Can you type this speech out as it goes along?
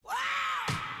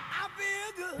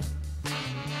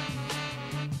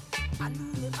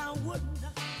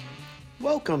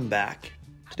Welcome back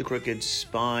to the Crooked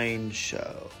Spine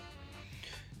Show.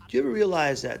 Do you ever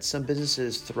realize that some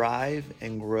businesses thrive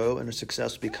and grow and are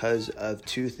successful because of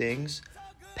two things?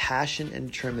 Passion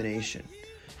and determination.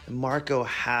 And Marco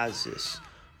has this.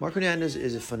 Marco Hernandez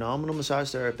is a phenomenal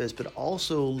massage therapist, but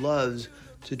also loves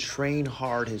to train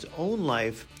hard his own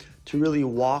life to really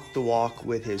walk the walk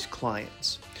with his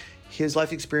clients. His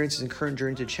life experiences and current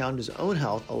journey to challenge his own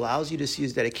health allows you to see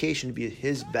his dedication to be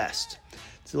his best.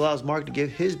 This allows Mark to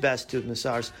give his best to his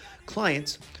massage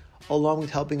clients, along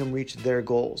with helping them reach their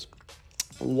goals.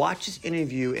 Watch this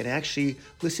interview and actually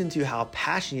listen to how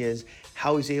passionate he is,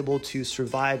 how he's able to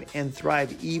survive and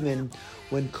thrive even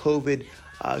when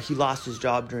he lost his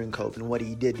job during COVID and what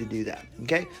he did to do that,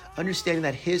 okay? Understanding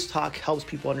that his talk helps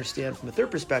people understand from a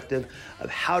third perspective of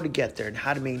how to get there and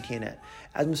how to maintain it.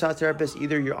 As a massage therapist,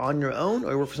 either you're on your own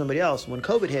or you work for somebody else. When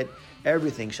COVID hit,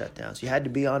 everything shut down. So you had to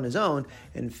be on his own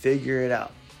and figure it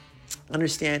out.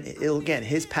 Understand, again,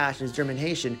 his passion, his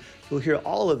determination. You'll hear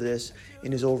all of this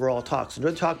in his overall talk. So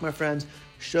enjoy the talk, my friends.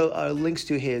 Show links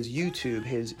to his YouTube,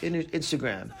 his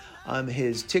Instagram,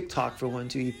 his TikTok for one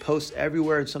too. He posts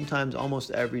everywhere and sometimes almost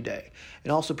every day.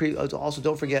 And also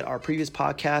don't forget our previous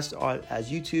podcast as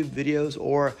YouTube videos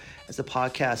or as a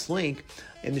podcast link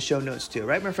in the show notes too. All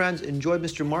right, my friends, enjoy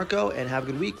Mr. Marco and have a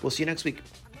good week. We'll see you next week.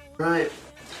 All right,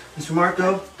 Mr.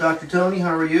 Marco, Dr. Tony,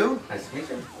 how are you? Nice to meet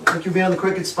you. Thank you for being on the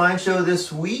Crooked Spine Show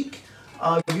this week.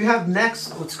 You have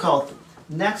Next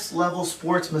Level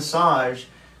Sports Massage.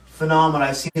 Phenomenal.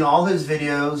 I've seen all his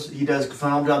videos. He does a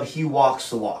phenomenal job. He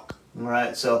walks the walk. All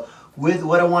right. So with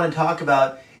what I want to talk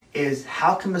about is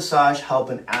how can massage help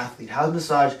an athlete? How does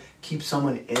massage keep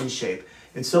someone in shape?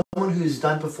 And someone who's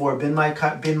done before, been my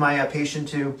patient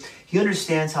too, he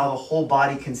understands how the whole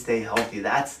body can stay healthy.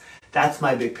 That's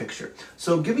my big picture.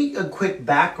 So give me a quick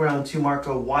background too,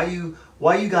 Marco, why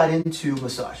you got into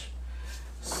massage.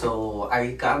 So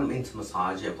I got into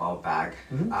massage a while back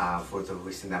for the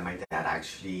reason that my dad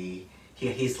actually,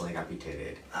 he's leg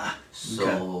amputated.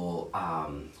 So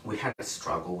we had a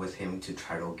struggle with him to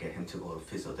try to get him to go to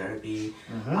physiotherapy.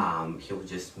 He would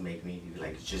just make me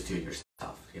like, just do it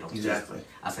yourself. You know, exactly.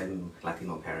 Just, as a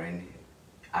Latino parent,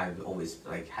 I've always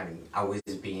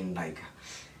been like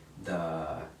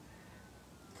the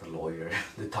lawyer,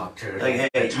 the doctor. Like,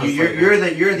 hey,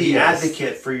 you're the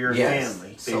advocate for your family.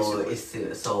 Basically.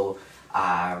 So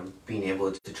being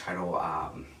able to try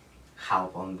to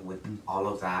help with all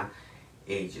of that,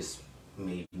 it just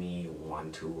made me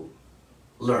want to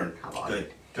learn about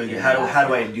it. Good. How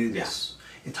do I do this?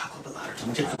 Yeah. Talk a little bit louder. Let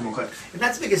me take some real quick. And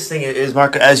that's the biggest thing is,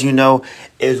 Marco, as you know,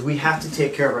 is we have to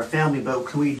take care of our family, but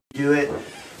can we do it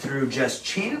through just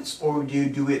chance, or do you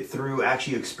do it through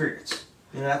actually experience?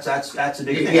 You know, that's a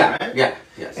big thing, right? Yeah,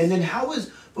 yes. And then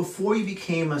before you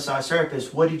became a massage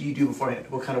therapist, what did you do beforehand?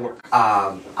 What kind of work?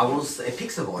 I was a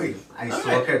pizza boy. I used to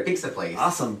work at a pizza place.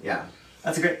 Awesome. Yeah.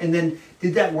 That's great. And then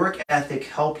did that work ethic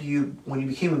help you when you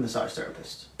became a massage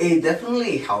therapist? It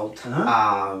definitely helped.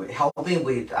 Helped me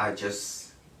with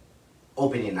just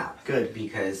opening up. Good.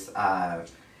 Because I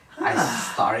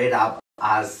started up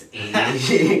as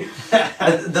a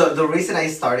the reason I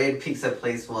started pizza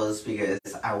place was because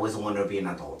I always wanted to be an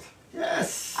adult.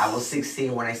 Yes. I was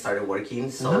 16 when I started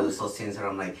working, so since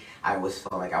I'm like, I always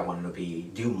felt like I wanted to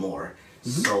do more.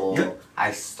 So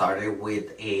I started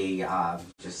with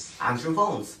just answering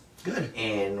phones. Good.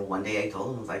 And one day I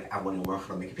told him, I was like, I want to learn how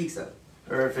to make a pizza.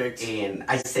 Perfect. And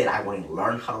I said I want to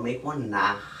learn how to make one,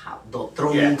 not don't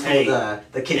throw me into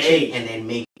the kitchen and then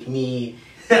make me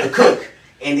the cook.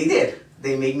 And they did.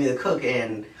 They made me the cook,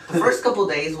 and the first couple of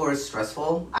days were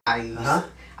stressful. I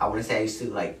wouldn't say I used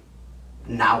to like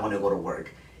not want to go to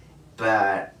work,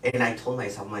 and I told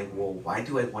myself, I'm like, well, why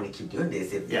do I want to keep doing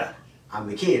this if I'm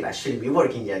a kid? I shouldn't be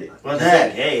working yet. Well,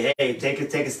 hey, take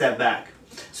a step back.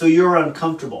 So you're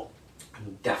uncomfortable.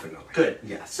 Definitely. Good.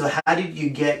 Yes. So how did you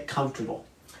get comfortable?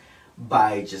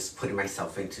 By just putting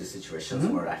myself into situations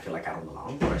where I feel like I don't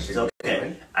belong. Or I should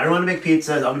okay. I don't want to make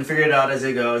pizzas. I'm going to figure it out as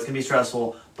I go. It's going to be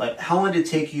stressful. But how long did it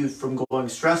take you from going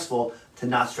stressful to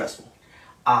not stressful?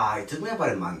 It took me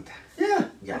about a month. Yeah.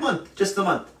 A month. Just a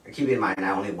month. Keep in mind, I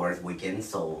only worked weekends,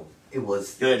 so it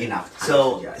was good enough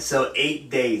time. So 8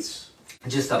 days.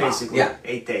 Just about. Basically. Yeah.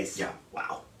 8 days. Yeah.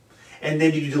 Wow. And then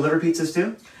did you deliver pizzas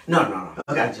too? No.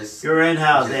 Okay. You're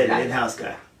in-house. In-house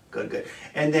guy. Good.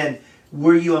 And then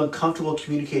were you uncomfortable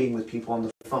communicating with people on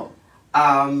the phone?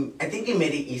 I think it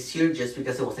made it easier just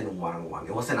because it wasn't one-on-one.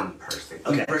 It wasn't in person.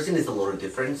 In person is a little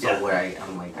different, so where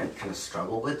I'm like, I kind of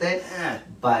struggle with it. Yeah.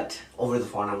 But over the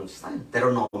phone, I'm just like, they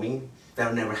don't know me.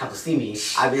 They'll never have to see me.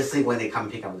 Obviously, when they come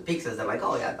pick up the pizzas, they're like,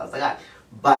 oh yeah, that's the guy.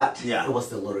 But Yeah. it was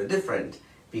still a little different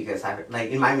because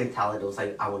in my mentality, it was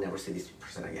like, I will never see this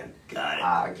person again. Got it.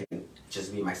 I can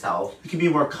just be myself. You can be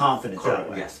more confident Correct.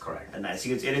 that way. Yes, correct. And nice.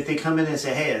 And if they come in and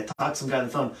say, "Hey, I talked to some guy on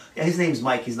the phone. Yeah, his name's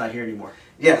Mike. He's not here anymore.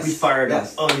 Yes. We fired him.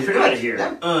 Yes. Oh, he's Pretty out much, of here.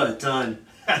 yeah. Done."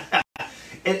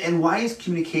 and why is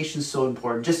communication so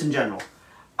important, just in general?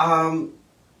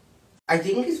 I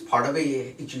think it's part of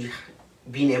it.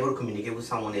 Being able to communicate with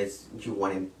someone is you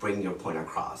want to bring your point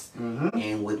across.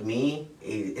 And with me,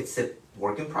 it's a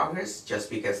work in progress. Just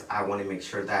because I want to make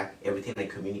sure that everything I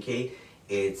communicate,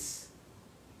 it's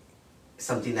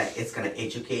something that it's gonna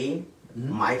educate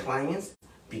my clients.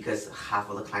 Because half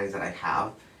of the clients that I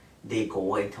have, they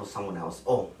go and tell someone else,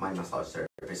 "Oh, my massage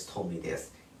therapist told me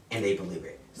this," and they believe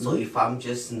it. So if I'm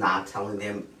just not telling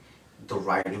them the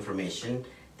right information,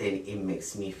 then it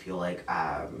makes me feel like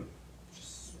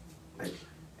just like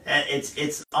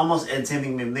It's almost, and same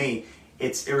thing with me.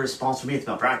 It's irresponsible for me. It's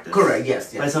malpractice. correct.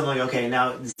 Yes. But Yes. something like, okay,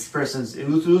 now this person's it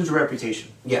lose your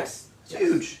reputation. Yes. It's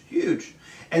huge, huge.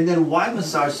 And then why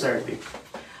massage therapy?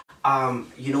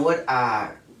 You know what?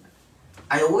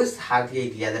 I always had the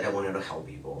idea that I wanted to help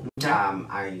people. Okay.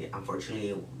 I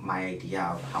unfortunately my idea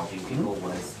of helping people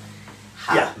was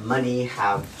have money,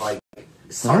 have like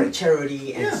start a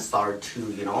charity, and start to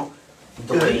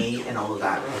donate and all of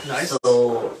that. Nice.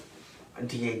 So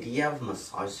the idea of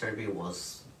massage therapy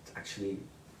was actually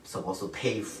supposed to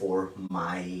pay for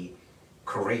my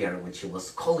career, which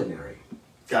was culinary.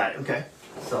 Got it. Okay.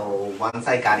 So once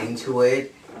I got into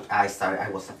it, I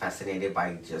was fascinated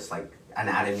by just like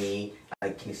anatomy,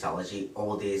 like kinesiology,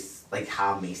 all this, like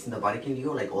how amazing the body can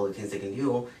do, like all the things they can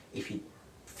do. If you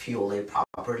fuel it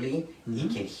properly, it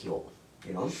can heal,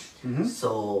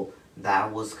 So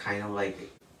that was kind of like,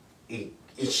 it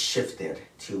shifted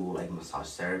to like massage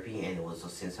therapy, and it was so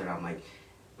since that I'm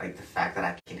like the fact that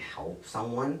I can help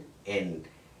someone, and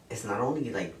it's not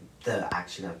only like the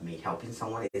action of me helping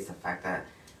someone, it's the fact that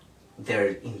they're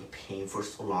in pain for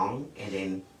so long, and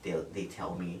then they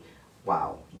tell me,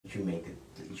 "Wow,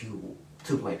 you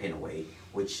took my pain away,"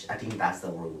 which I think that's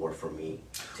the reward for me.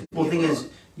 Well, the thing is,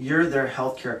 you're their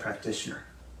healthcare practitioner.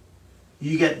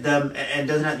 You get them, and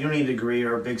you don't need a degree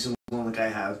or a big salon like I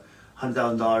have,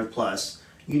 $100,000 plus.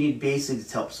 You need basically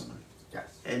to help someone.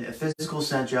 Yes. In a physical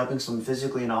sense, you're helping someone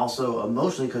physically and also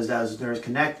emotionally, because as nerves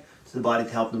connect to the body to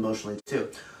help them emotionally too.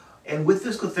 And with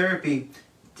physical therapy,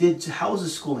 how was the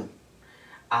schooling?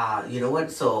 You know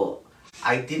what? So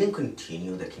I didn't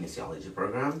continue the kinesiology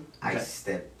program. Okay. I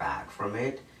stepped back from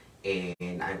it,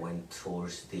 and I went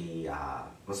towards the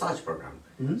massage program.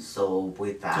 So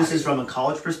with that, This is from a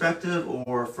college perspective,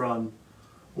 or from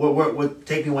what?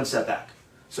 Take me one step back.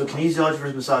 So kinesiology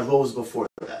versus massage. What was before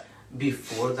that?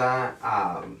 before that,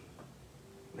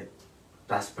 like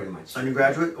that's pretty much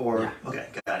Undergraduate or Yeah. Okay,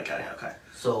 got it. Okay.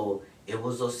 So it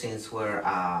was those things where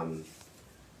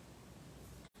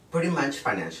pretty much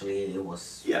financially it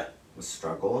was Yeah. a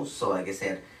struggle. So like I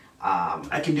said,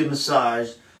 I can do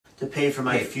massage to pay for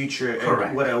my Pay- future and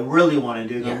correct. what I really want to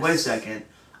do. Then Yes. wait a second.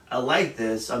 I like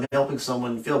this. I'm helping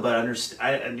someone feel better.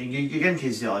 I mean, you're getting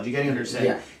kinesiology. You're getting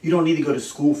understanding. Yeah. You don't need to go to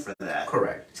school for that.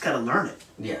 correct. You just got to learn it.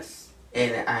 Yes,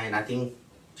 and I think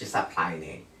just applying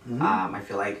it. Mm-hmm. I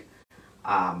feel like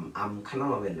I'm kind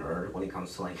of a nerd when it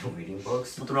comes to like reading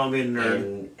books Nothing wrong with being a nerd.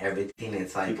 and everything.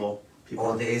 It's like People.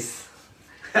 all this.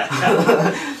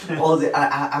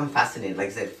 I'm fascinated. Like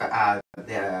I said,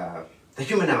 the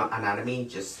human anatomy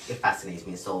it fascinates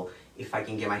me. So if I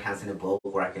can get my hands in a book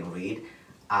where I can read,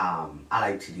 I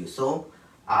like to do so.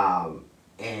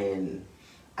 And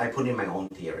I put in my own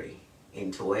theory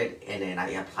into it, and then I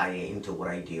apply it into what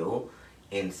I do.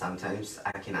 And sometimes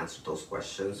I can answer those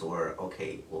questions, or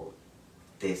okay, well,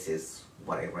 this is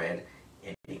what I read,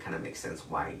 and it kind of makes sense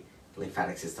why the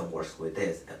lymphatic system works with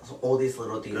this. So all these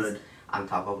little things Good. on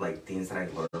top of like things that I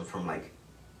learned from like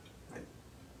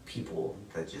people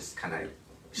that just kind of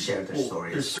share their Well,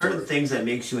 stories. there's certain things that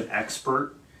makes you an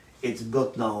expert. It's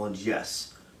book knowledge,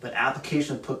 yes, but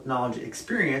application of book knowledge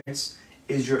experience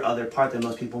is your other part that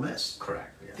most people miss.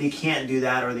 Correct. Yeah. They can't do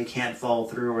that, or they can't follow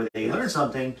through, or they learn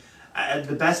something.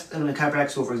 The best in the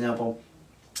chiropractic school, for example,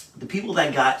 the people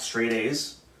that got straight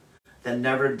A's, that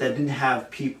didn't have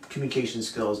communication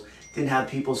skills, didn't have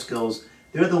people skills,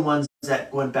 they're the ones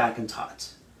that went back and taught,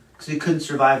 because you couldn't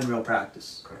survive in real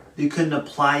practice. Correct. You couldn't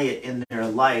apply it in their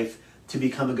life to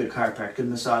become a good chiropractor, good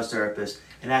massage therapist,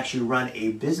 and actually run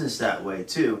a business that way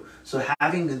too. So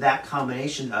having that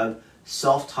combination of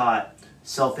self-taught,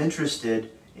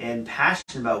 self-interested, and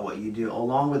passionate about what you do,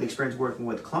 along with experience working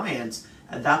with clients,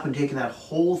 at that point taking that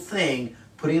whole thing,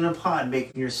 putting it in a pot, and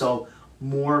making yourself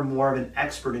more and more of an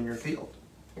expert in your field.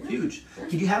 Huge.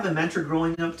 Did you have a mentor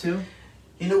growing up too?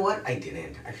 You know what? I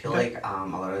didn't. I feel Okay. like a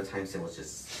lot of the times it was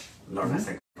just learn as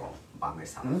I go by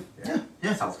myself.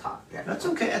 Yeah. Self-taught. Yeah. That's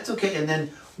okay. That's okay. And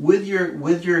then with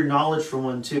your knowledge for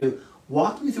one too,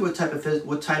 walk me through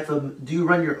what type of do you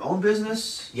run your own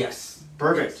business? Yes.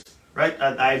 Perfect. Yes. Right.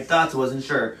 I thought so, wasn't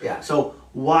sure. Yeah. So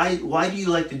why do you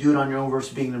like to do it on your own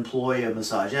versus being an employee of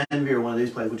Massage Envy or one of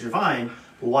these places, which are fine?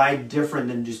 But why different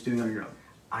than just doing it on your own?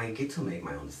 I get to make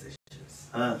my own decisions. Yes.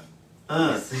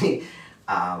 Yes.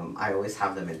 I always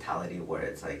have the mentality where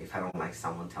it's like if I don't like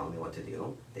someone telling me what to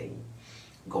do, then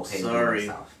go ahead and do it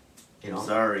myself. You know.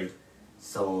 Sorry.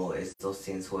 So it's those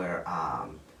things where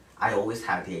I always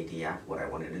had the idea of what I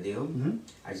wanted to do. Mm-hmm.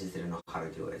 I just didn't know how to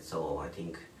do it. So I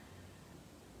think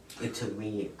it took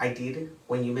me. I did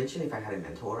when you mentioned if I had a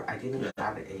mentor. I didn't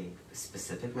have a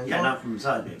specific mentor. Yeah, not from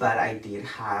Massage Envy. But I did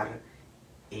have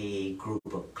a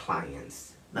group of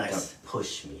clients Nice. that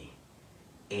push me,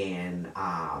 and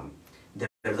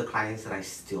they're the clients that I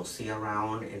still see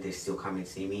around, and they still come and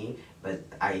see me. But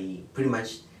I pretty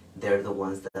much they're the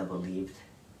ones that believed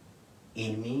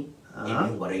in me and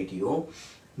in what I do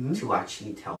to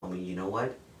actually tell me, you know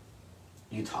what,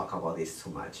 you talk about this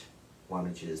too much. Why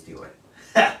don't you just do it?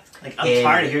 Like I'm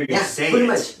tired of hearing you say pretty it.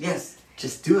 much, yes.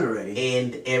 Just do it already.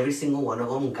 And every single one of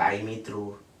them guide me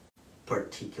through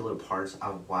particular parts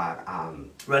of what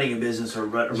Running a business or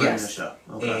running a show.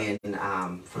 Okay. and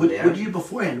from there. What did you do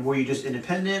beforehand? Were you just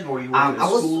independent, or you worked at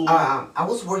a school? I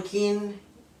was working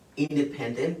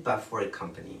independent, but for a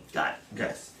company. Got it.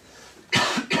 Okay.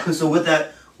 Yes. So with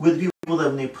that, with the people that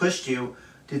when they pushed you,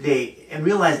 did they and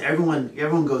realize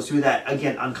everyone goes through that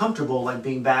again, uncomfortable, like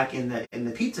being back in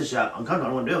the pizza shop, uncomfortable,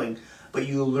 I don't know what I'm doing, but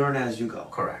you learn as you go.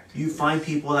 Correct. You find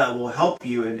people that will help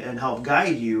you and help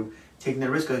guide you, taking the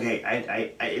risk. Okay,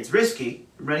 I it's risky.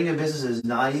 Running a business is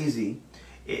not easy.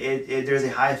 There's a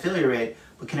high failure rate,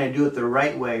 but can I do it the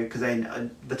right way? Because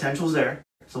potential's there.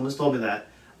 Someone's told me that.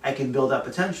 I can build that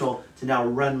potential to now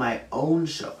run my own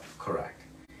show. Correct.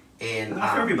 And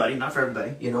Not for everybody. Not for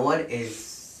everybody. You know what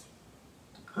is?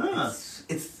 Huh.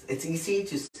 It's easy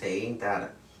to say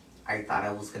that I thought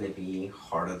I was gonna be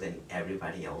harder than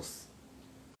everybody else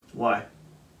Why?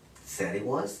 said it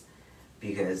was,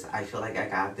 because I feel like I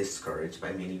got discouraged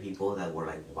by many people that were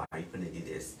like, "Why are you gonna do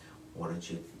this? Why don't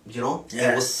you?" You know,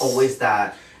 it was Yes. always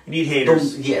that. You need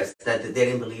haters. Yes, that they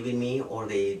didn't believe in me, or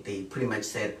they pretty much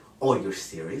said, "Oh, you're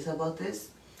serious about this?"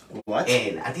 What?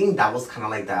 And I think that was kind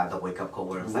of like the wake up call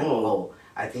where it's like, Whoa. oh,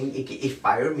 I think it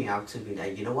fired me up to be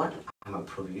like, you know what, I'm gonna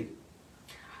prove it.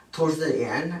 Towards the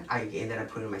end, I ended up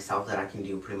proving myself that I can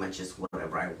do pretty much just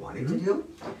whatever I wanted to do.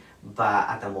 But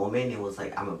at the moment, it was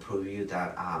like, I'm gonna prove you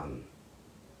that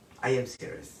I am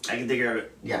serious. I can take care of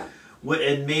it. Yeah.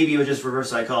 And maybe it was just reverse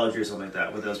psychology or something like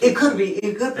that with those It people. could be.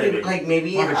 It could be. Maybe. Like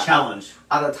maybe More of a challenge.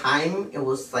 At the time, it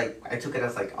was like I took it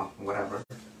as like, oh, whatever,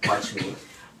 watch me.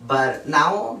 But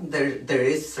now there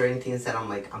is certain things that I'm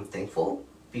like I'm thankful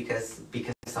because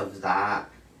of that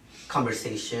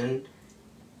conversation.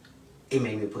 It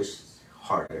made me push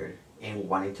harder and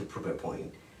wanting to prove a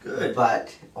point. Good.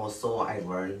 But also I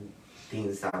learned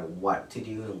things that what to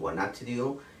do and what not to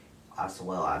do, as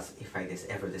well as if I just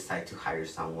ever decide to hire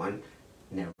someone,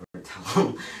 never tell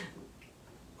them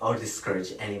or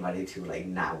discourage anybody to like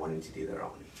not wanting to do their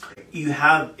own. You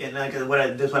have, and like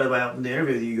that's what I in the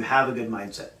interview with you. You have a good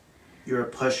mindset. You're a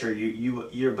pusher.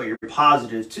 But you're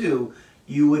positive too.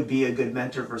 You would be a good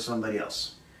mentor for somebody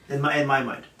else, in my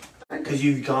mind, because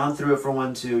you've gone through it for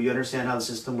one too. You understand how the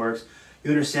system works.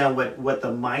 You understand what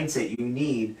the mindset you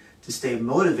need to stay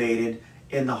motivated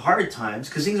in the hard times,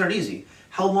 because things aren't easy.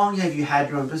 How long have you had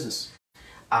your own business?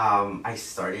 I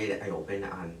opened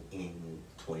in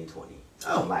 2020.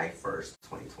 Oh. July 1st,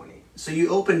 2020. So you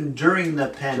opened during the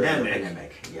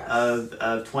pandemic, Yes. of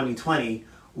 2020.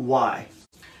 Why?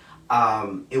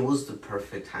 It was the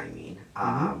perfect timing.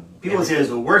 People would say it was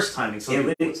the worst timing. So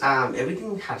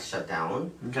everything had shut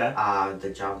down. okay.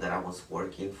 The job that I was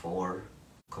working for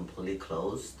completely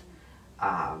closed.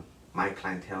 My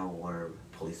clientele were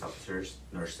police officers,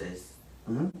 nurses,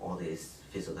 all these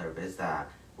physiotherapists that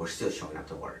were still showing up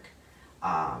to work.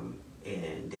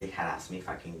 And they had asked me if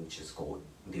I can just go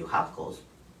do half goals.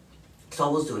 So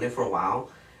I was doing it for a while,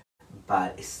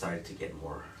 but it started to get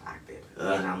more active.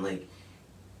 And I'm like,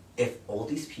 if all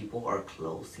these people are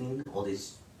closing, all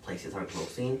these places are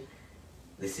closing,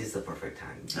 this is the perfect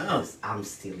time because I'm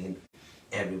stealing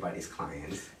everybody's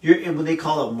clients. And when they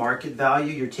call it market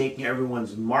value, you're taking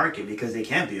everyone's market because they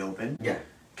can't be open. Yeah.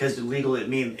 Because legally,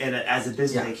 and as a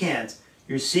business they can't.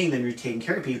 You're seeing them. You're taking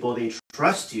care of people. They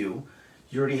trust you.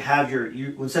 You already have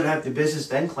you instead of having the business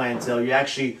then clientele, you're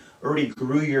actually already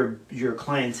grew your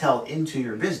clientele into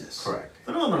your business. Correct.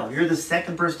 Phenomenal. You're the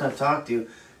second person I've talked to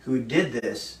who did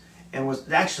this, and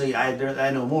was actually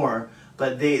I know more,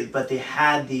 but they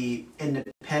had the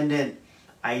independent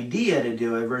idea to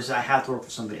do it versus I have to work for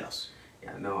somebody else.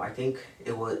 Yeah, no, I think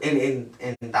it was, and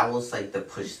that was like the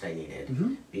push that I needed,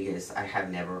 Mm-hmm. because I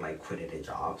had never like quitted a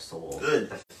job. So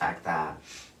Good. the fact that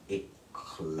it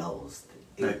closed,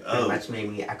 it Like, pretty oh. much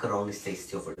made me, I could only stay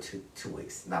still for two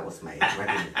weeks. That was my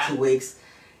thing, 2 weeks,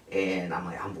 and I'm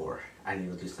like, I'm bored. I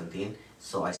need to do something.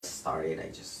 So I started. I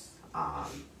just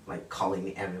like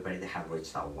calling everybody that had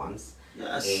reached out once,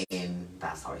 Yes. and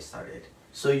that's how I started.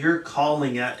 So you're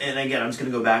calling at, and again, I'm just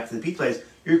going to go back to the peak place.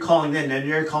 You're calling in, and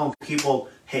you're calling people,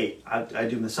 hey, I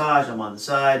do massage, I'm on the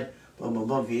side, boom, boom,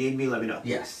 boom. If you need me, let me know.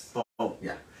 Yes. Boom, boom.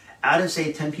 Yeah. Out of,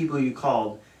 say, 10 people you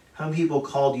called, how many people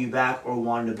called you back or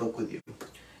wanted to book with you?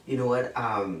 You know what?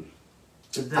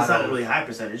 That's not a really high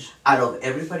percentage. Out of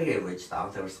everybody I reached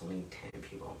out, there was only 10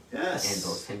 people. Yes. And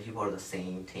those 10 people are the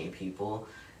same 10 people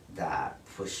that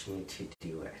pushed me to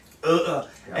do it. Yeah.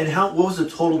 And what was the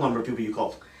total number of people you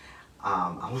called?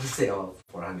 I want to say about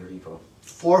 400 people.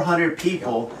 400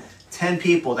 people, 10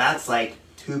 people, that's like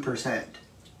 2%.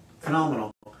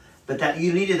 Phenomenal. But that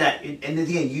you needed that, and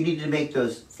again, you needed to make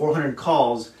those 400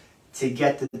 calls to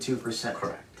get the 2%.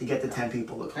 Correct. To get the 10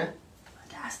 people to call. Yeah.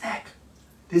 Fantastic.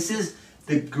 This is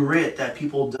the grit that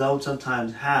people don't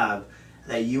sometimes have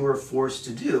that you were forced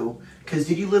to do. Because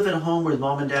did you live at home with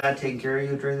mom and dad taking care of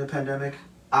you during the pandemic?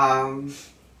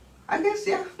 I guess,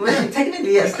 yeah.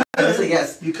 Technically, yes. Honestly,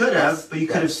 yes. You could have, Yes. but you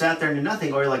could have sat there and did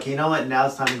nothing, or you're like, you know what, now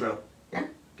it's time to grow. Yeah.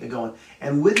 Get going.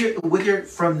 And with your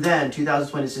from then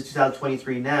 2020 to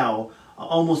 2023 now,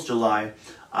 almost July,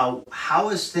 how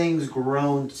has things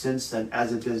grown since then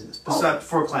as a business besides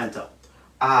for clientele?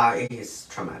 It is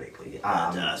traumatically.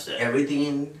 Fantastic.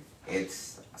 Everything,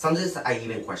 it's, sometimes I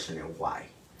even question it, why?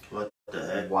 What the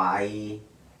heck? Why?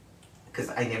 Because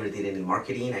I never did any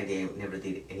marketing. Never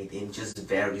did anything. Just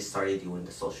barely started doing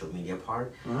the social media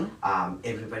part. Mm-hmm.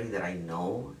 Everybody that I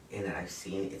know and that I've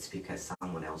seen, it's because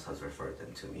someone else has referred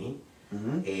them to me.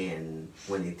 Mm-hmm. And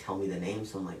when they tell me the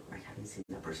names, I'm like, I haven't seen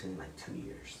that person in like 2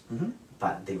 years. Mm-hmm.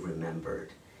 But they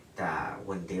remembered that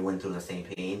when they went through the same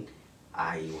pain,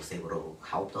 I was able to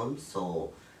help them.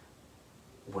 So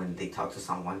when they talk to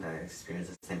someone that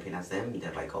experienced the same pain as them,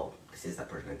 they're like, oh, this is the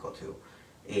person I go to.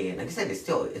 And like I said,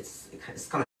 it's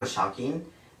kind of shocking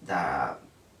that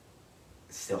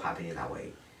it's still happening that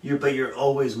way. But you're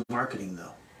always marketing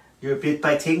though. You're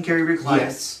by taking care of your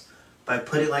clients, by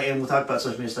putting and we'll talk about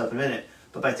social media stuff in a minute.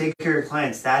 But by taking care of your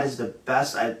clients, that is the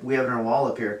best. We have it on our wall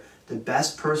up here. The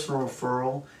best personal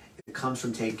referral, it comes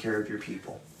from taking care of your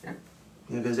people. Yeah.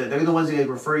 Because they're the ones that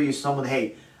refer you someone.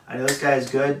 Hey, I know this guy is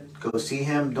good. Go see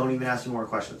him. Don't even ask me more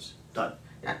questions. Done.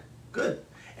 Yeah. Good.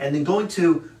 And then going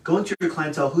to your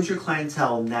clientele. Who's your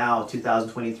clientele now,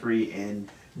 2023 in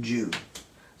June?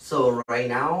 So right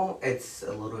now it's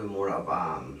a little bit more of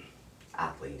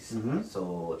athletes. Mm-hmm.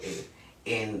 So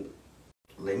and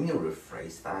let me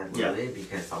rephrase that a little bit,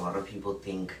 because a lot of people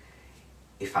think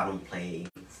if I don't play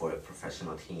for a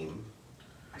professional team,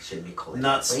 I shouldn't be called an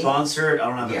Not athlete. sponsored. I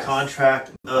don't have a Yes.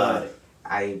 contract. But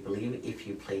I believe if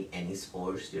you play any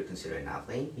sports, you're considered an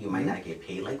athlete. You might not get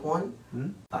paid like one,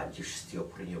 but you're still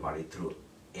putting your body through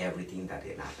everything that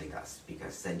an athlete does,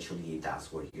 because essentially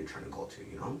that's what you're trying to go to,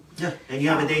 you know? Yeah, and you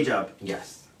have a day job.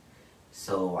 Yes.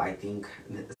 So I think,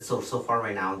 so far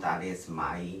right now, that is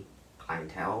my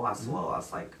clientele as well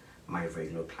as like my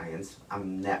regular clients.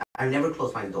 I never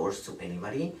close my doors to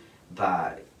anybody,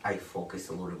 but I focus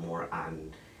a little more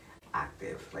on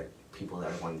active, like people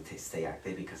that want to stay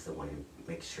active because they want to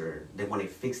make sure, they want to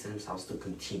fix themselves to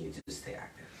continue to stay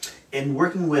active. And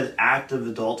working with active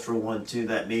adults for one, too,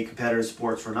 that may competitive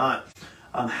sports or not,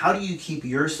 how do you keep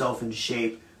yourself in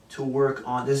shape to work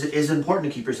on? Is it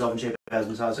important to keep yourself in shape as a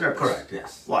massage therapist? Correct.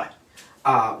 Yes. Why?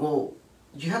 Well,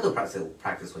 you have to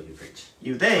practice what you preach.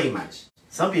 You think? Pretty much.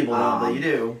 Some people don't, but you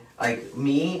do. Like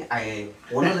me,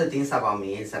 one of the things about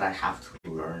me is that I have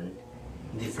to learn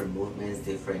different movements,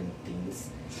 different things,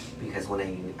 because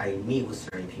when I meet with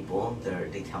certain people,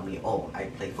 they tell me, oh, I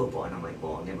play football, and I'm like,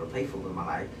 well, I never played football in my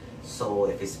life. So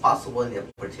if it's possible and the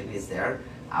opportunity is there,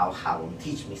 I'll have them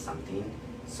teach me something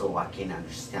so I can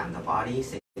understand the body.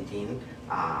 Same thing.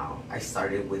 I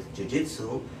started with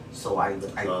jiu-jitsu, so I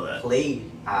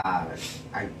played.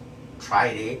 I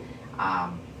tried it.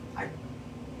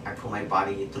 I put my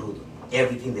body through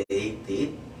everything that they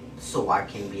did, so I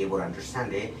can be able to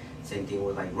understand it. Same thing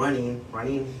with like running.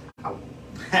 Not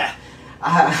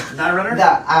a runner?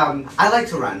 I like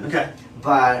to run. Okay.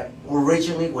 But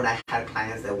originally, when I had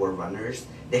clients that were runners,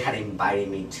 they had invited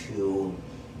me to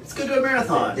Let's go do a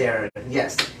marathon. There,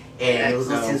 yes. And it was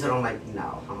those no. things that I'm like,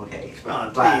 no, I'm okay. Come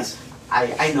on, but please.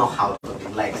 I know how the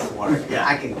legs work. Yeah.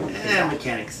 I can.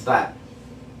 Mechanics. But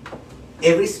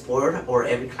every sport or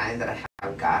every client that I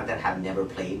have got that have never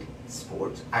played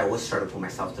sports, I always try to put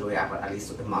myself through it at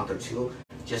least a month or two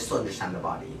just to understand the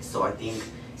body. So I think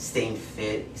staying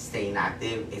fit, staying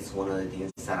active is one of the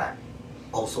things that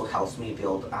also helps me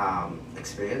build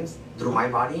experience through my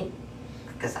body,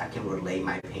 because I can relate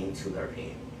my pain to their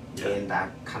pain. Yeah. And that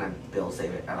kind of builds a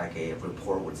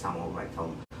rapport with someone where I tell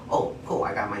them, oh, cool,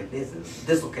 I got my this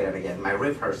dislocated again. My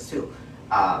rib hurts too.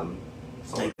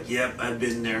 So like, yep, I've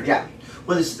been there. Yeah.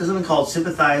 Well, there's something called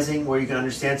sympathizing, where you can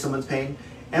understand someone's pain.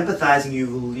 Empathizing,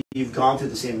 you've gone through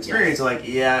the same experience. Yes. So like,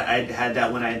 yeah, I had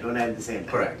that when I had the same thing.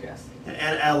 Correct. Yes.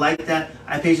 And I like that.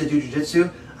 I pay to do jiu-jitsu.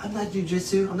 I'm not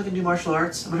jiu-jitsu. I'm not gonna do martial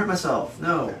arts. I'm gonna hurt myself.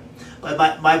 No. Okay.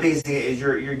 But my biggest thing is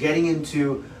you're getting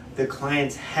into the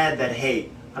client's head that, hey,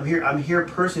 I'm here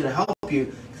personally to help you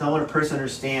because I want a person to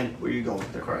understand where you're going.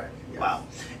 They're correct. Yes. Wow.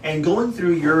 And going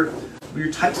through your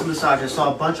types of massage, I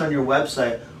saw a bunch on your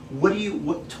website. Walk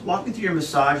me through your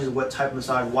massages, what type of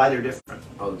massage, why they're different.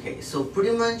 Okay, so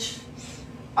pretty much,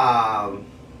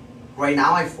 right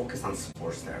now I focus on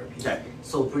sports therapy. Okay.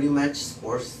 So pretty much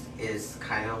sports is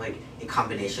kind of like a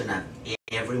combination of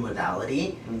every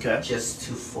modality, okay, just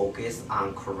to focus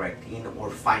on correcting or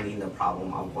finding the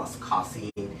problem of what's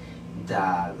causing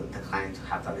the client to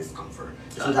have that discomfort.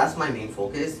 So that's my main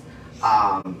focus.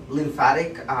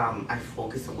 Lymphatic, I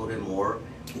focus a little bit more.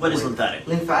 What is lymphatic?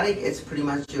 Lymphatic, it's pretty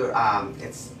much your,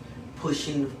 it's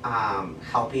pushing,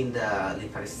 helping the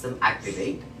lymphatic system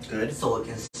activate. Good. So it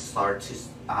can start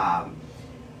to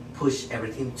push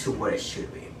everything to where it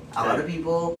should be. A lot of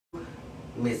people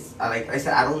like I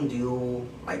said, I don't do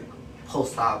like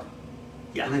post-op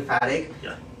lymphatic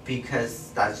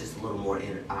because that's just a little more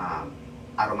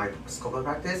out of my scope of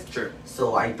practice. Sure.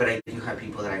 So but I do have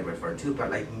people that I refer to,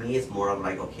 but like me, it's more of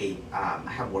like, okay, I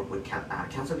have worked with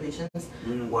cancer patients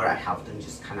where I help them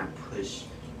just kind of push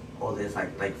all this like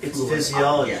it's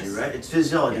physiology, right? It's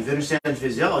physiology. Yes. If you understand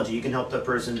physiology, you can help that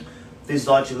person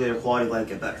physiologically, their quality of life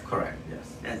get better. Correct. Yes.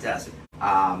 Fantastic.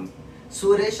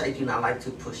 Swedish, I do not like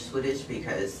to push Swedish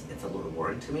because it's a little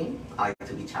boring to me. I like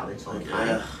to be challenged all the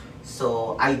time.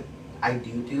 So I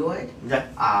do it,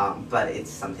 but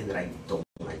it's something that I don't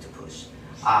like to push.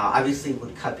 Obviously,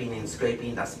 with cupping and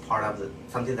scraping, that's part of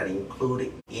something that I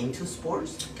include into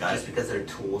sports, just because they're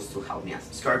tools to help me.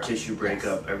 Scar tissue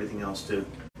breakup, everything else too.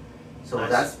 So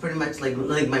that's pretty much like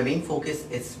my main focus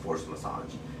is sports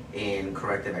massage and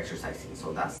corrective exercising.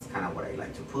 So that's kind of what I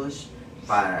like to push.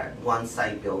 But once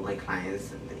I build my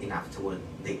clients enough to where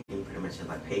they can pretty much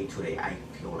like, hey, today I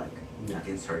feel like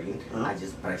nothing's hurting.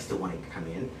 But I still want to come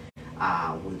in.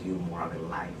 We'll do more of a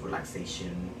light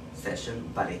relaxation session,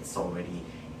 but it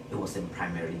wasn't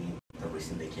primarily the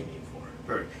reason they came in for.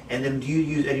 Perfect. And then do you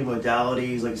use any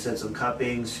modalities, like you said, some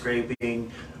cupping,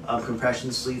 scraping,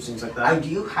 compression sleeves, things like that? I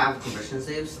do have compression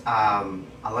sleeves. A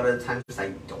lot of the times I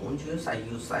don't use. I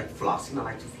use like flossing. I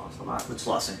like to floss a lot. What's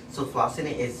flossing? So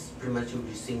flossing is pretty much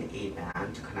using a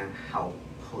band to kind of help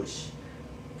push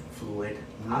fluid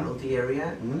out of the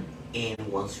area. And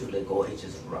once you let go, it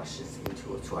just rushes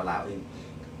into it to allow it.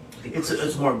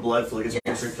 It's more blood flow, it's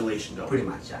more circulation going. Pretty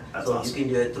much, yeah. That's so awesome. You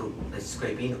can do it through the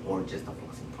scraping or just the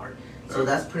flossing part. So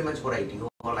that's pretty much what I do.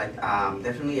 Like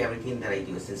definitely everything that I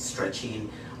do is stretching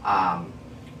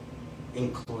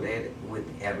included with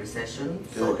every session.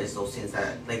 Good. So it's those things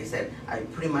that, like I said, I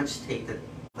pretty much take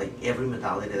every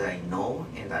modality that I know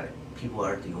and that people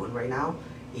are doing right now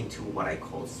into what I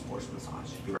call sports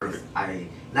massage. Because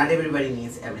not everybody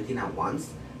needs everything at once,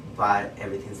 but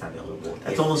everything's available.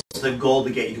 That's almost the goal, to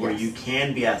get you to where you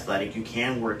can be athletic, you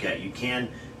can work out, you can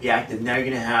be active. Now you're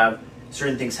going to have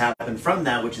certain things happen from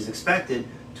that, which is expected,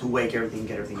 to get everything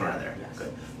out of there. Yes.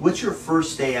 Good. What's your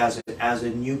first day as a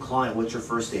new client? What's your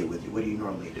first day with you? What do you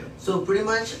normally do? So pretty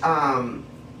much,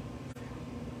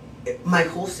 my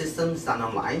whole system's done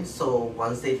online. So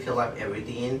once they fill up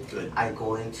everything, I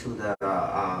go into the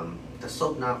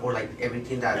soap now, or like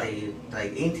everything that they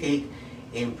like intake,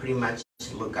 and pretty much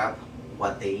look up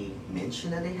what they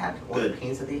mentioned that they had, or the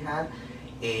pains that they had,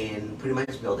 and pretty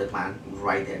much build a plan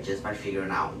right there just by figuring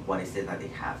out what is it that they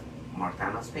have marked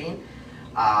down as pain.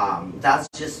 That's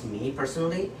just me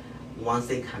personally. Once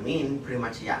they come in, pretty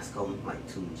much ask them like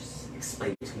to just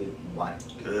explain to me what's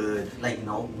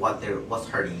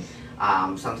hurting.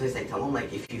 Sometimes I tell them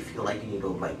like, if you feel like you need to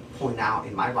like point out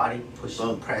in my body, push,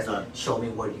 press, show me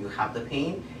where you have the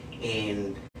pain.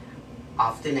 And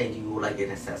often I do like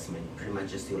an assessment, pretty much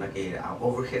just do like a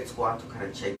overhead squat to kind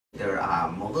of check their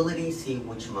mobility, see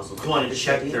which muscles. You want to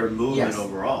check their movement yes.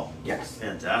 overall. Yes.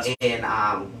 Fantastic.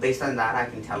 And based on that, I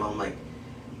can tell them like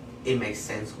it makes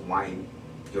sense why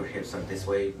your hips are this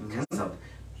way because of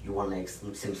your one leg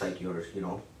seems like you're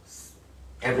your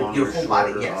whole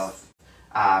body. Yes.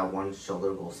 One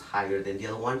shoulder goes higher than the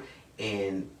other one,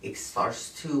 and it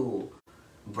starts to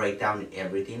break down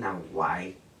everything and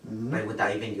why. Like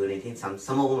without even doing anything, some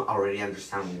of them already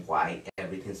understand why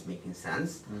everything's making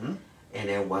sense. And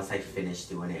then once I finish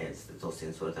doing it, it's those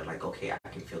things where they're like, okay, I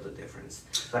can feel the difference.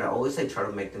 But I always try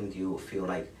to make them feel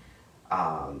like,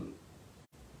 I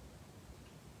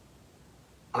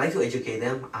like to educate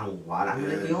them on what I'm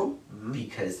gonna do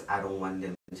because I don't want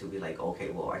them to be like, okay,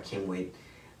 well, I came with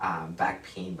back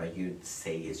pain, but you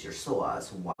say it's your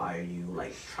psoas. Why are you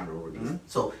like trying to release?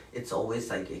 So it's always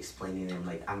like explaining them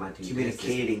like I'm not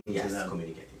communicating to yes, them.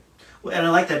 Communicating. Well, and I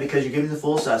like that because you're giving the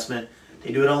full assessment.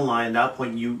 They do it online. At that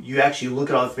point, you actually look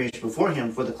at all the information beforehand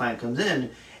before the client comes in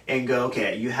and go,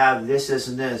 okay, you have this, this,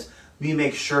 and this. Let me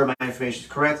make sure my information is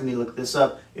correct. Let me look this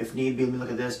up. If need be, let me look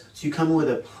at this. So you come in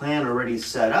with a plan already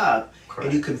set up,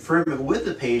 and you confirm it with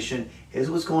the patient.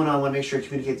 Here's what's going on. I want to make sure I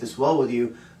communicate this well with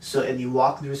you. So, and you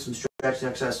walk through some stretching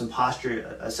exercise, some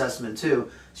posture assessment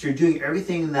too. So you're doing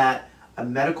everything that a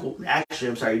medical,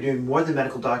 you're doing more than a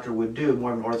medical doctor would do,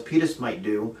 more than an orthopedist might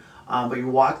do, but you're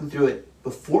walking through it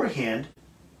beforehand,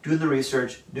 doing the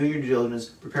research, doing your due diligence,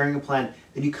 preparing a plan,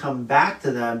 then you come back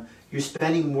to them, you're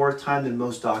spending more time than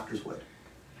most doctors would.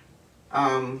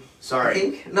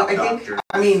 Sorry. But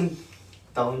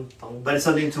it's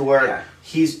something to where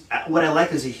what I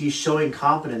like is that he's showing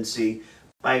competency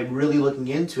by really looking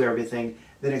into everything,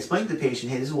 then explaining to the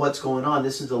patient, hey, this is what's going on,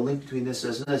 this is the link between this,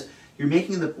 this, and this. You're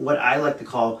making what I like to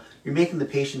call, you're making the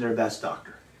patient their best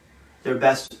doctor, their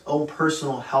best own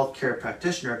personal healthcare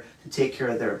practitioner to take care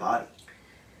of their body.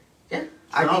 Yeah,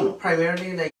 I think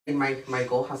primarily like my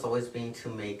goal has always been to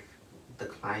make the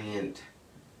client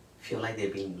feel like they're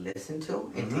being listened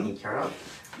to and taken care of.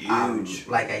 Huge.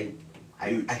 I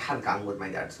have gone with my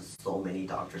dad to so many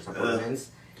doctor's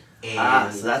appointments,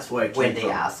 and so that's where when they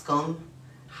ask him,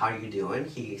 "How are you doing?"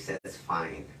 he says,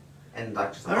 "Fine," and the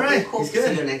doctor's like, "All right, cool. he's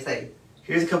good. See you next day.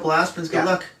 Here's a couple aspirins. Good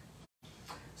luck."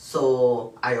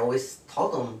 So I always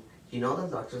told him, the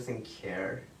doctor doesn't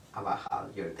care about how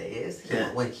your day is.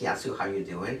 When he asks you how you're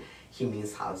doing, he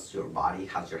means how's your body,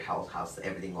 how's your health, how's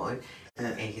everything going.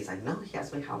 And he's like, no, he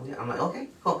asked me how I'm doing. I'm like, okay,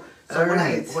 cool. So when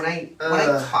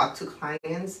I talk to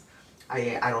clients,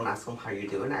 I don't ask them how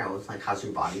you're doing. I always like, how's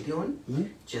your body doing?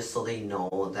 Just so they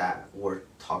know that we're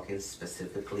talking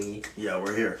specifically. Yeah,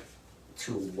 we're here.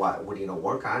 To what we need to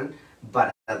work on.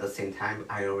 But at the same time,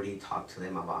 I already talked to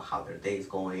them about how their day's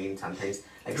going. Sometimes,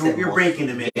 like you're breaking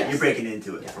them in. Yes. You're breaking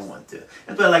into it for one too.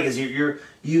 That's what I like is you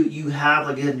have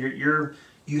like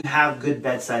you have good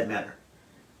bedside manner,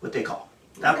 what they call.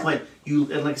 At that point,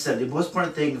 and like I said, the most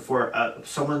important thing for a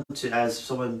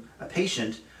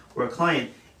patient or a client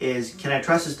is, can I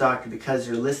trust this doctor because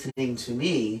they're listening to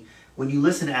me? When you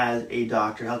listen as a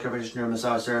doctor, healthcare practitioner,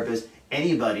 massage therapist,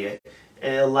 anybody, it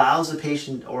allows a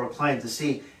patient or a client to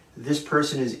see this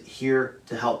person is here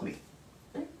to help me.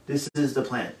 This is the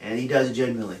plan, and he does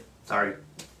genuinely. Sorry,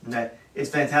 it's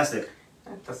fantastic.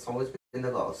 That's always been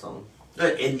the goal. So,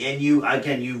 and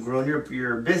you've grown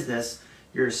your business,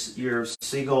 your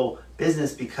single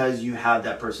business because you have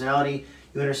that personality.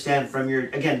 You understand from your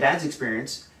dad's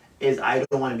experience is I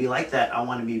don't want to be like that. I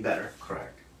want to be better.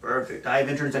 Correct. Perfect. I have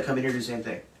interns that come in here do the same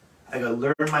thing. I go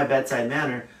learn my bedside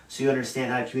manner so you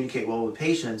understand how to communicate well with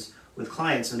patients, with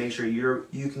clients, and make sure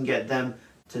you can get them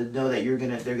to know that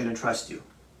they're gonna trust you.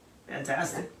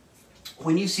 Fantastic.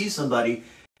 When you see somebody,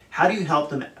 how do you help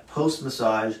them post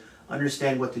massage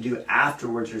understand what to do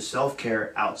afterwards, your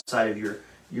self-care outside of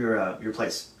your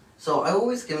place? So I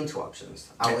always give them two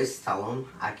options. I always tell them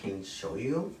I can show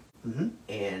you,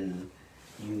 and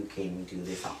you can do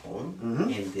this at home,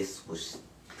 and this was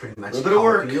pretty much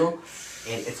help you.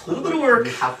 And it's a little bit of work.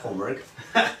 You have homework.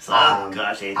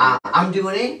 Gosh, I'm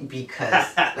doing it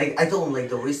because, like I told them, like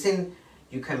the reason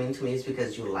you come into me is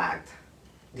because you lacked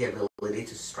the ability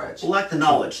to stretch. Lack the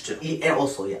knowledge too. And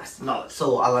also, yes. Knowledge.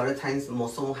 So a lot of times,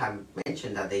 most of them have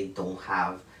mentioned that they don't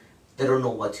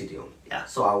know what to do. Yeah.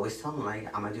 So I always tell them, like,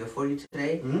 I'm gonna do it for you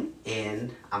today,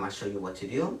 and I'm gonna show you what to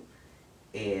do.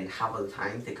 And half of the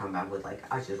time, they come back with like,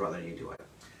 I just rather you do it.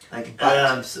 Like,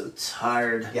 I'm so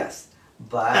tired. Yes,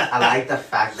 but I like the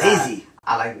fact that lazy.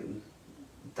 I like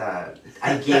that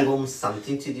I gave them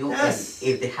something to do, and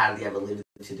if they had the ability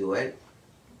to do it,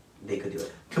 they could do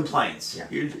it. Compliance. Yeah.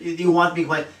 You want to be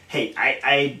compliant. Hey,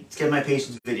 I get my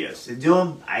patients videos. They do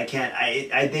them. I can't.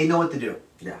 They know what to do.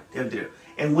 Yeah. They have to do.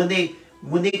 And when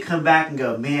when they come back and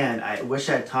go, man, I wish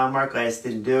I had time, Mark, I just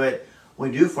didn't do it.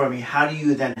 When you do it for me, how do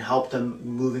you then help them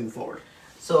moving forward?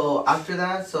 So after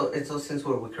that, so it's those things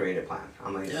where we create a plan.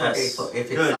 I'm like, Yes. okay, so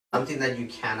if it's Good. something that you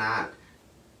cannot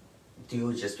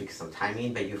do just because of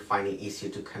timing, but you find it easier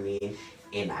to come in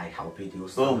and I help you do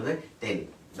some of it, then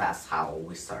that's how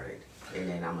we started. And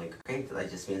then I'm like, okay, that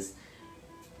just means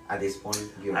at this point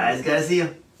you're. I just gotta see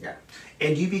you. Yeah.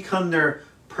 And you become their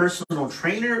personal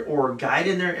trainer or guide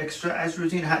in their exercise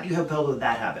routine. How do you help with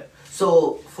that habit?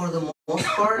 So for the most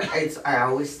part, I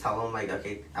always tell them like,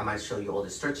 okay, I might show you all the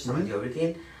stretches, I might do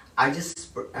everything.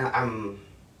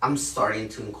 I'm starting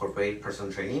to incorporate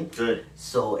personal training. Good.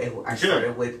 So I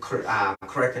started with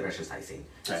corrective exercising.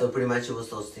 Okay. So pretty much it was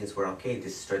those things where, okay,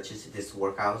 this stretches, this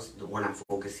workouts, when I'm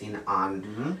focusing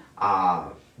on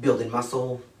building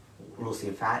muscle,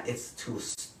 losing fat, it's to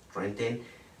strengthen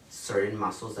certain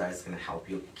muscles that is going to help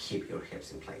you keep your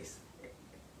hips in place.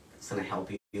 It's going to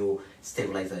help you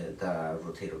stabilize the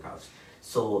rotator cuffs.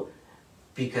 So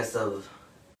because of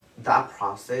that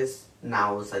process,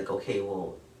 now it's like, okay,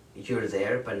 well, you're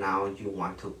there, but now you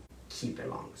want to keep it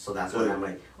long. So that's when I'm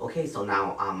like, okay, so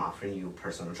now I'm offering you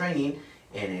personal training,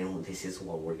 and then this is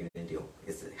what we're gonna do.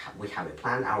 We have a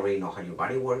plan. I already know how your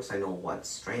body works. I know what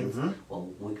strengths,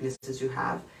 what weaknesses you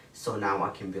have. So now I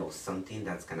can build something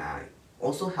that's gonna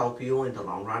also help you in the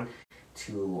long run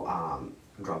to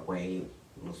drop weight,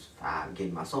 lose fat,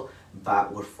 gain muscle.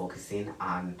 But we're focusing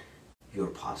on your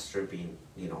posture being,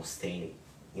 staying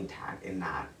intact and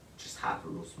not just have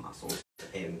loose muscles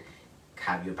and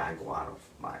have your back go out of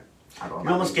You're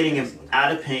almost getting them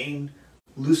out of pain,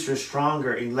 looser,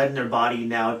 stronger, and letting their body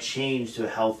now change to a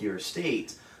healthier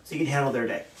state so you can handle their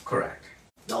day. Correct.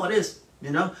 No, it is,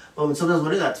 But when sometimes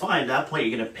when that's fine. At that point,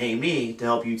 you're going to pay me to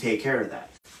help you take care of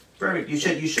that. Perfect. You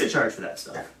should charge for that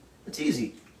stuff. Yeah. It's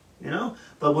easy,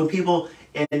 But when people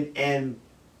and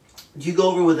do you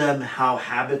go over with them how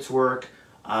habits work,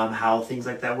 how things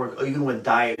like that work, even with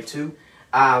diet too?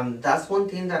 That's one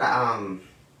thing that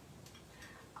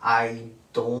I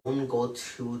don't go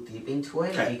too deep into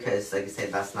it because, like I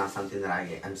said, that's not something that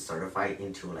I am certified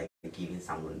into, like giving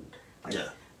someone.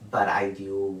 But I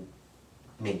do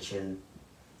mention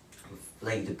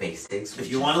like the basics.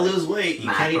 If you want to lose weight, you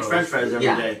can't eat French fries every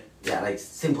day. Yeah, like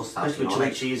simple stuff. Especially with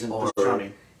chili cheese and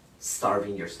pastrami.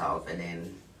 Starving yourself and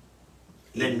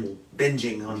then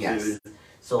binging on food.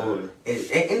 So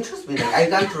it interests me. Like I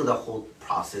gone through the whole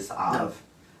process of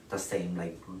the same,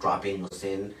 like dropping,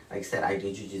 losing. Like I said, I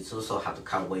do jiu-jitsu, so I have to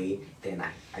cut weight. Then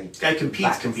I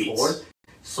competes. Forth.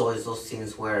 So it's those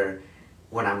things where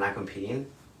when I'm not competing,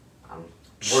 I'm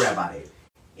worried about it,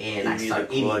 and I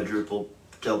start eating quadruple,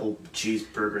 double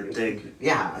cheeseburger thing.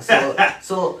 Yeah.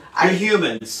 So you're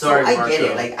human. Sorry, so I Marco. get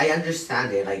it. Like I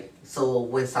understand it. Like so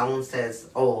when someone says,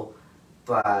 "Oh,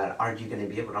 but are you gonna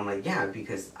be able?" I'm like, yeah,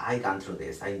 because I gone through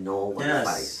this. I know what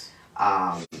it's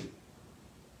like.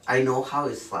 I know how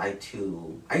it's like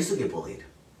to. I used to get bullied.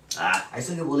 I used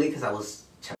to get bullied because I was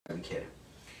a chubby kid,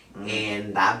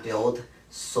 and that built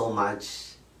so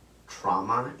much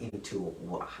trauma into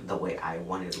the way I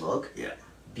wanted to look. Yeah.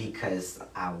 Because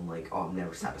I'm like, oh, I'm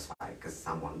never satisfied because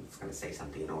someone's gonna say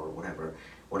something or whatever.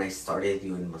 When I started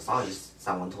doing massages,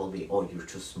 someone told me, "Oh, you're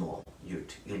too small. You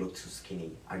look too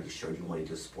skinny. Are you sure you want to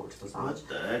do sports massage? What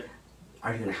the heck?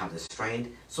 Are you gonna have the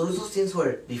strength?" So there's those things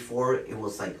where before it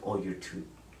was like, "Oh, you're too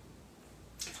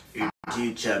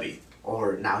chubby,"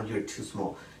 or now you're too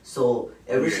small. So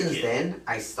ever since then,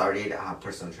 I started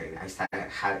personal training. I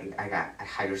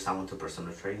hired someone to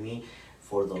personal train me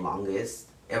for the longest.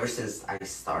 Ever since I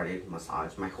started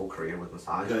massage, my whole career with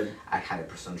massage, I had a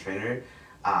personal trainer.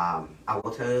 I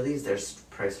will tell you this, there's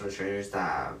personal trainers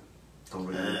that don't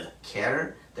really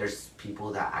care. There's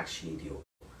people that actually do.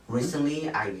 Recently,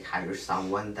 I hired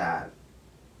someone that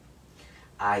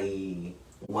I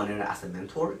wanted as a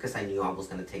mentor because I knew I was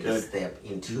going to take a step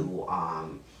into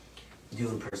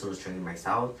doing personal training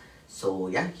myself. So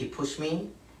yeah, he pushed me.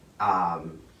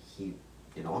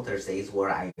 There's days where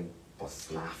I was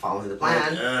not following the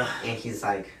plan, and he's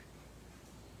like,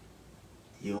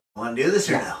 "You want to do this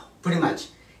or no?" Pretty much.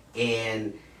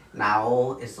 And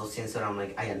now it's those things that I'm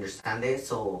like, I understand it.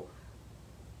 So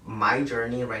my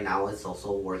journey right now is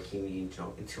also working,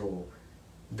 to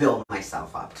build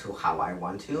myself up to how I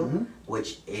want to,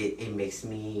 which it makes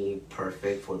me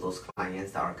perfect for those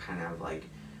clients that are kind of like,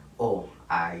 oh,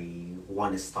 I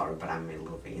want to start, but I'm a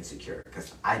little bit insecure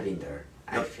because I've been there.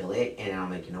 I feel it, and I'm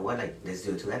like, you know what? Like, let's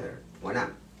do it together. Why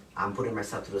not? I'm putting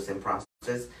myself through the same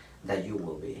process that you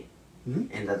will be,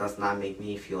 and that does not make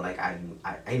me feel like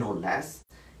I know less.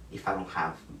 if I don't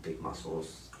have big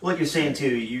muscles. Like you're saying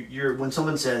too, you're when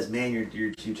someone says, "Man,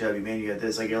 you're too chubby," "Man, you got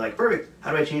this," like you're like, "Perfect.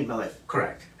 How do I change my life?"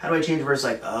 Correct. How do I change versus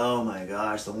like, "Oh my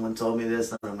gosh, someone told me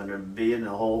this, and I'm gonna be in a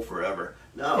hole forever."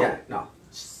 No. Yeah, no.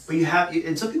 But you have,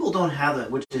 and some people don't have that,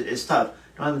 which is tough.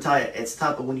 Don't even tell you, it's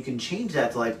tough. But when you can change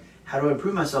that to like, how do I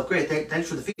improve myself? Great, thanks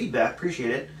for the feedback,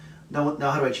 appreciate it. Now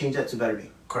how do I change that to better me?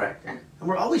 Correct. Yeah. And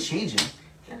we're always changing.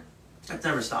 Yeah. That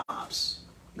never stops.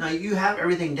 Now you have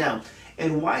everything down.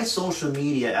 And why social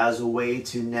media as a way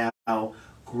to now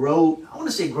grow? I want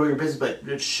to say grow your business,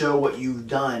 but show what you've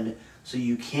done, so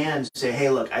you can say, "Hey,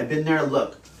 look, I've been there.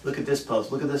 Look at this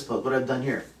post. Look at this post. What I've done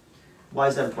here." Why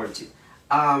is that important to you?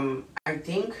 I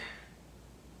think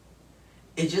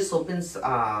it just opens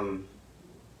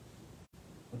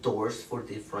doors for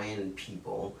different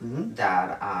people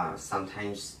that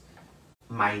sometimes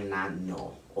might not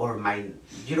know, or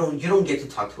you don't get to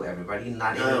talk to everybody.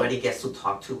 Not everybody gets to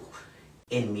talk to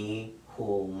me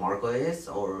who Marco is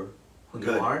or who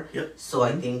you are. Yep. So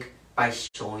I think by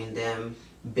showing them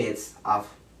bits of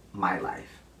my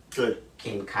life,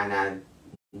 can kind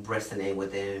of resonate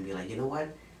with them and be like, you know what,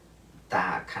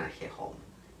 that kind of hit home.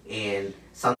 And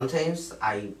sometimes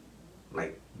I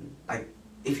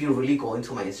if you really go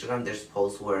into my Instagram, there's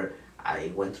posts where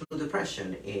I went through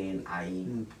depression and I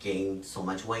gained so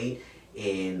much weight,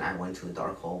 and I went to a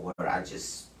dark hole where I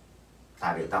just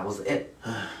thought that was it.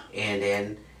 And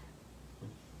then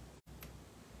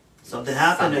something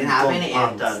happened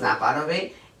and snap out of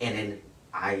it, and then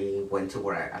I went to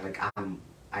where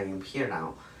I am here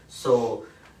now. So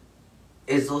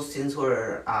it's those things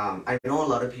where I know a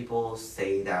lot of people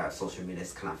say that social media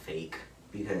is kind of fake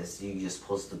because you just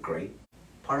post the great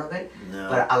part of it. No.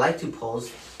 But I like to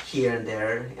post here and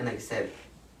there, and like I said,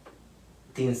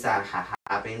 things that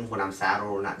happen when I'm sad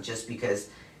or not, just because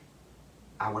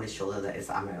I want to show them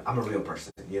that I'm a real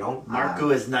person, you know?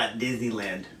 Marco is not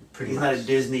Disneyland. He's not a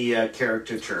Disney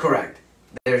caricature. Correct.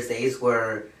 There's days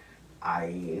where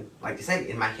like I said,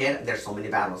 in my head, there's so many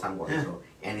battles I'm going through.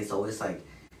 And it's always like,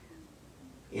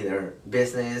 either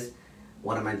business,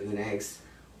 what am I doing next?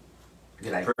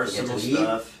 Did I personal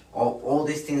stuff? All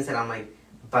these things that I'm like,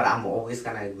 but I'm always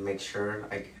gonna make sure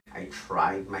I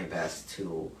try my best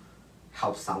to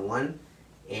help someone,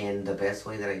 and the best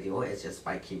way that I do it is just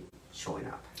by keep showing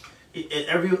up.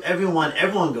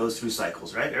 Everyone goes through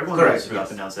cycles, right? Everyone goes through up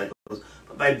and down cycles.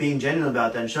 But by being genuine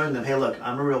about that and showing them, hey, look,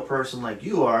 I'm a real person like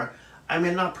you are. I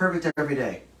mean, I'm not perfect every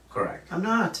day. Correct. I'm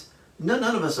not. None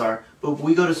of us are. But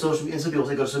we go to social media, and some people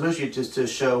say go to social media just to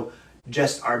show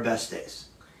just our best days.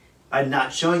 By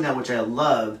not showing that, which I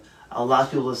love, allows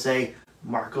people to say,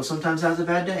 Marco sometimes has a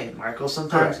bad day. Marco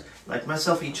sometimes, like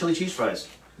myself, eat chili cheese fries.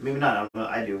 Maybe not. I don't know.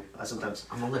 I do. I sometimes.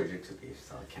 I'm allergic to beef,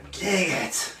 so I can't. Dang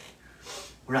it.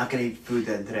 We're not going to eat food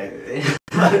then today.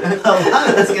 But a lot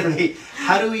of that's going to be,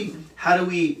 how do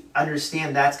we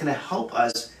understand that's going to help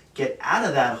us get out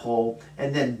of that hole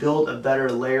and then build a better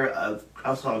layer of,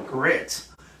 I'll call it grit,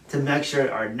 to make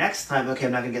sure our next time, okay,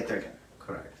 I'm not going to get there again.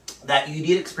 Correct. That you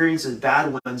need experiences,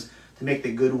 bad ones, to make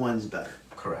the good ones better.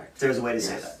 Correct. If there's a way to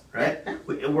say that, right?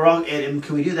 Yeah. We're all, and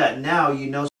can we do that now? You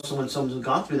know, someone's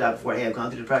gone through that before. Hey, I've gone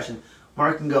through depression.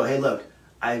 Mark can go, hey, look,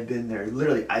 I've been there.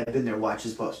 Literally, I've been there. Watch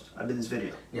this post. I've been in this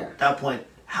video. Yeah. At that point,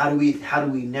 how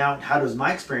does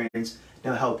my experience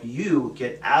now help you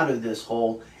get out of this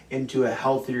hole into a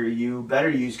healthier you, better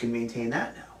you can maintain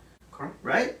that now? Correct.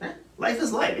 Right? Yeah. Life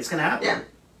is life. It's going to happen. Yeah.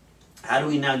 How do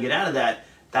we now get out of that?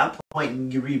 That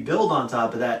point, you rebuild on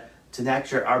top of that to make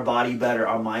sure our body better,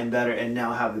 our mind better, and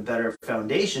now have a better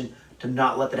foundation to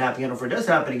not let that happen again. Or if it does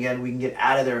happen again, we can get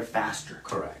out of there faster.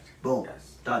 Correct. Boom.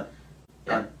 Yes. Done.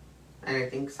 Yeah. Done. And I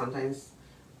think sometimes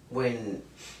when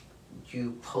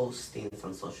you post things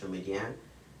on social media,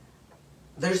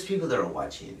 there's people that are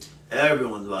watching.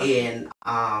 Everyone's watching.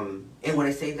 And when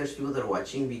I say there's people that are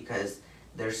watching, because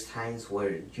there's times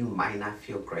where you might not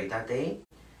feel great that day,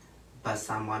 but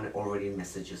someone already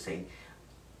messaged you saying,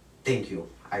 thank you.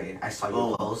 I saw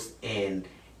your post and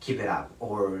keep it up.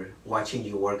 Or watching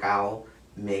you work out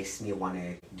makes me want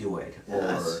to do it.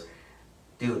 Yes. Or,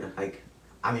 dude, like,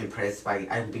 I'm impressed by,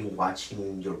 I've been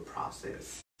watching your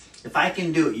process. If I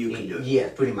can do it, you can do it. Yeah,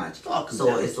 pretty much. So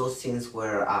down. it's those things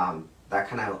where that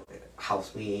kind of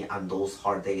helps me on those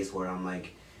hard days where I'm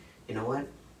like, you know what?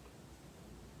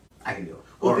 I can do it.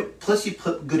 Well, plus you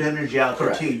put good energy out there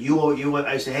correct. too.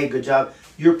 I say, hey, good job.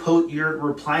 You're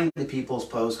replying to people's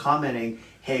posts, commenting,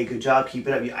 hey, good job, keep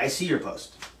it up. I see your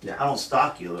post. Yeah. I don't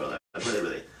stalk you,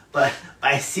 literally, but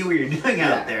I see what you're doing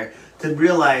out there to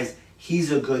realize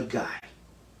he's a good guy,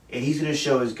 and he's going to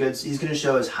show his goods. He's going to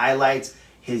show his highlights,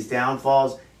 his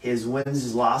downfalls, his wins,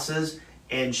 his losses,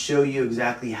 and show you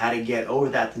exactly how to get over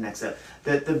that the next step.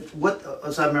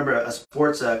 So I remember a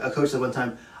coach said one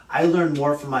time, I learn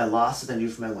more from my losses than I do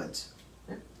from my wins.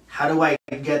 Yeah. How do I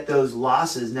get those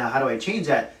losses now? How do I change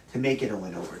that to make it a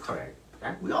win over time? Correct.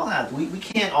 Yeah. We all have. We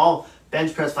can't all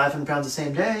bench press 500 pounds the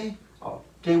same day. Oh.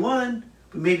 Day one,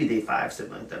 but maybe day 5,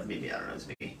 something like that. Maybe, I don't know, it's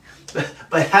me.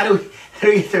 But how do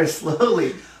we get there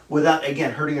slowly without,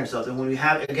 again, hurting ourselves? And when we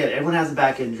have, again, everyone has a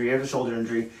back injury, every shoulder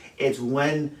injury. It's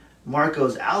when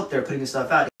Marco's out there putting his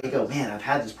stuff out, you go, man, I've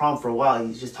had this problem for a while.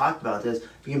 He's just talked about this.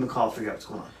 Give him a call, figure out what's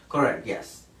going on. Correct,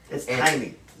 yes. It's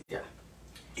timing. Yeah.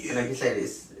 And like you said,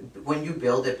 it's when you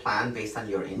build a plan based on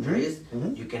your injuries,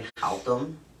 you can help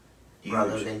them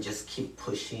rather than just keep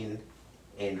pushing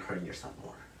and hurting yourself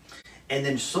more. And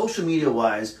then social media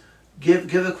wise,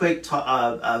 give a quick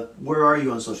where are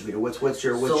you on social media? What's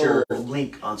your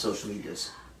link on social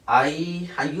medias? I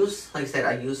use, like I said,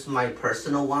 I use my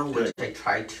personal one, which I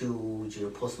try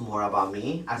to post more about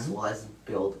me, as well as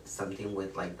build something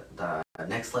with like the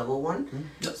next level one.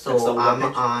 So I'm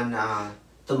on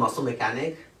the Muscle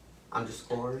Mechanic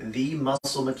 _. The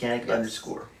Muscle Mechanic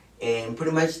 _ And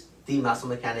pretty much the Muscle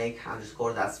Mechanic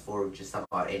 _ that's for just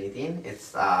about anything.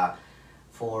 It's I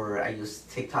use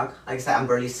TikTok. Like I said, I'm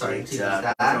barely starting to use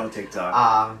that.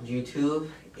 TikTok. YouTube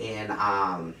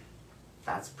and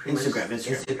that's pretty Instagram. much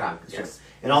Instagram. Yes.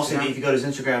 And also, if you go to his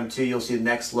Instagram too, you'll see the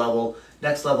next level.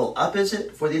 Next level up, is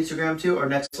it for the Instagram too, or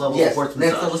next level sports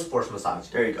massage? Next level sports massage.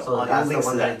 There you go. So that's the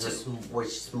one that which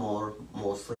is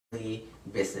mostly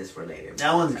business related.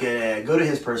 That one's good. Go to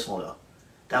his personal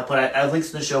though. I have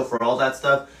links in the show for all that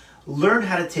stuff. Learn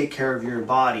how to take care of your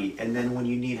body, and then when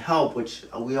you need help, which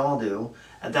we all do,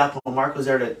 at that point, Mark was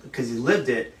there because he lived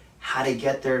it. How to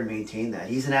get there and maintain that.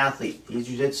 He's an athlete. He's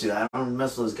jiu-jitsu. I don't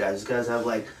mess with those guys. Those guys have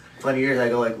like 20 years. I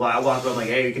go like, well, I walk around like,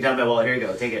 hey, you can down my wallet. Here you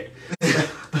go, take it. But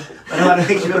what I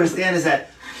think you understand is that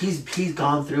he's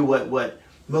gone through what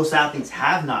most athletes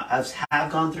have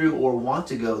gone through or want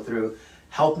to go through.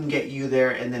 Help him get you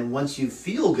there, and then once you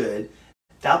feel good,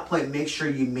 at that point, make sure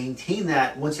you maintain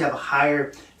that. Once you have a higher,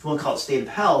 if you want to call it state of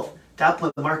health, at that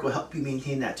point, Mark will help you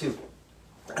maintain that too.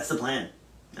 That's the plan.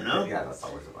 You know? Yeah, that's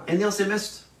always the plan. Anything else I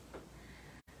missed?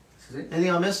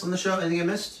 Anything I missed on the show? Anything I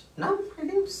missed? No, I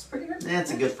think it's pretty good.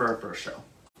 That's a good for our first show.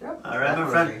 Yep, all right, my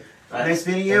friend. Nice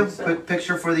meeting you. Quick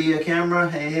picture for the camera.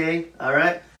 Hey. All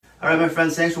right. All right, my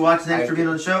friends. Thanks for watching. Thanks for being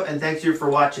on the show. And thanks you for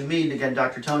watching me. Again,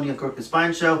 Dr. Tony on Crooked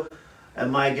Spine Show. And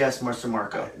my guest, Marcel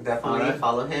Marco. Definitely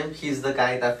follow him. He's the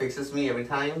guy that fixes me every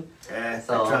time. Yeah,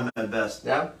 I try my best.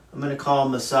 Yeah. I'm going to call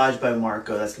him Massage by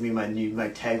Marco. That's going to be my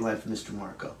tagline for Mr.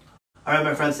 Marco. All right,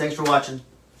 my friends. Thanks for watching.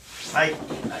 Bye.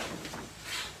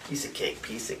 Piece of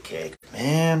cake.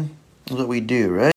 Man, that's what we do, right?